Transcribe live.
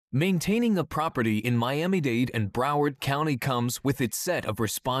Maintaining a property in Miami-Dade and Broward County comes with its set of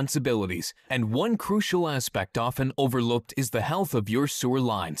responsibilities, and one crucial aspect often overlooked is the health of your sewer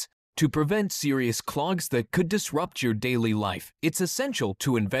lines. To prevent serious clogs that could disrupt your daily life, it's essential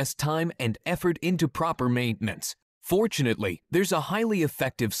to invest time and effort into proper maintenance. Fortunately, there's a highly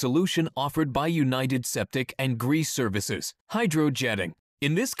effective solution offered by United Septic and Grease Services: hydrojetting.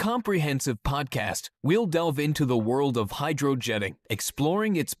 In this comprehensive podcast, we'll delve into the world of hydrojetting,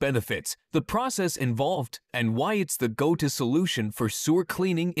 exploring its benefits, the process involved, and why it's the go-to solution for sewer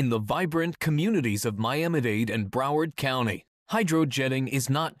cleaning in the vibrant communities of Miami-Dade and Broward County. Hydrojetting is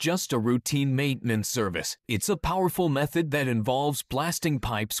not just a routine maintenance service. It's a powerful method that involves blasting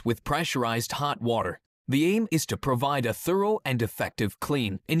pipes with pressurized hot water. The aim is to provide a thorough and effective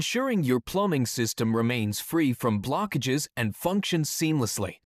clean, ensuring your plumbing system remains free from blockages and functions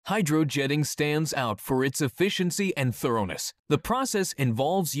seamlessly. Hydrojetting stands out for its efficiency and thoroughness. The process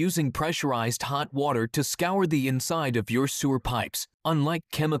involves using pressurized hot water to scour the inside of your sewer pipes. Unlike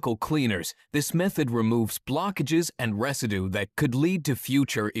chemical cleaners, this method removes blockages and residue that could lead to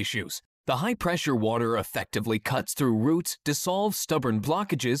future issues. The high-pressure water effectively cuts through roots, dissolves stubborn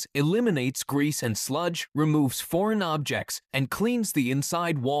blockages, eliminates grease and sludge, removes foreign objects, and cleans the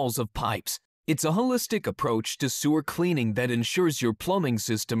inside walls of pipes. It's a holistic approach to sewer cleaning that ensures your plumbing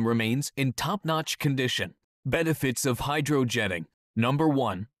system remains in top-notch condition. Benefits of hydrojetting. Number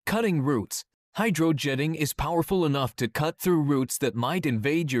 1. Cutting roots. Hydrojetting is powerful enough to cut through roots that might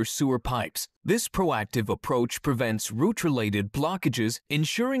invade your sewer pipes. This proactive approach prevents root-related blockages,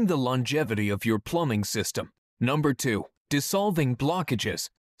 ensuring the longevity of your plumbing system. Number 2. Dissolving blockages.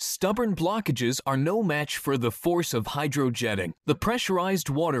 Stubborn blockages are no match for the force of hydrojetting. The pressurized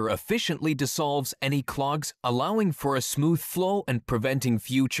water efficiently dissolves any clogs, allowing for a smooth flow and preventing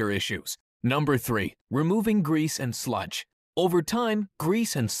future issues. Number 3. Removing grease and sludge. Over time,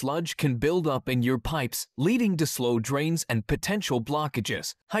 grease and sludge can build up in your pipes, leading to slow drains and potential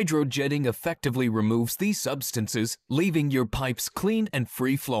blockages. Hydrojetting effectively removes these substances, leaving your pipes clean and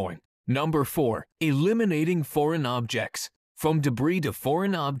free-flowing. Number 4. Eliminating foreign objects. From debris to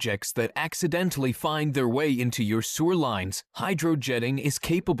foreign objects that accidentally find their way into your sewer lines, hydrojetting is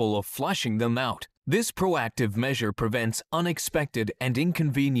capable of flushing them out. This proactive measure prevents unexpected and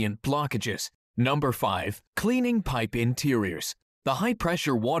inconvenient blockages. Number 5. Cleaning pipe interiors. The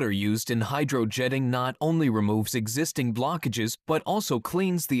high-pressure water used in hydrojetting not only removes existing blockages but also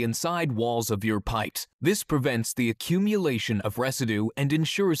cleans the inside walls of your pipes. This prevents the accumulation of residue and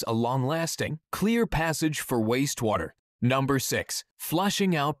ensures a long-lasting, clear passage for wastewater. Number 6.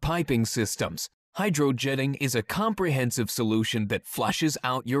 Flushing out piping systems. Hydrojetting is a comprehensive solution that flushes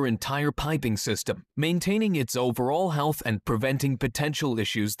out your entire piping system, maintaining its overall health and preventing potential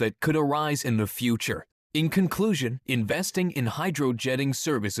issues that could arise in the future. In conclusion, investing in hydrojetting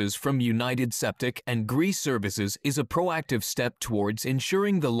services from United Septic and Grease Services is a proactive step towards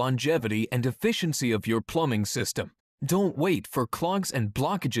ensuring the longevity and efficiency of your plumbing system. Don't wait for clogs and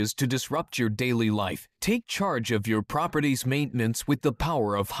blockages to disrupt your daily life. Take charge of your property's maintenance with the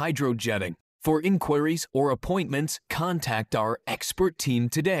power of hydrojetting. For inquiries or appointments, contact our expert team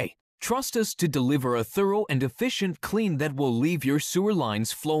today. Trust us to deliver a thorough and efficient clean that will leave your sewer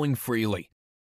lines flowing freely.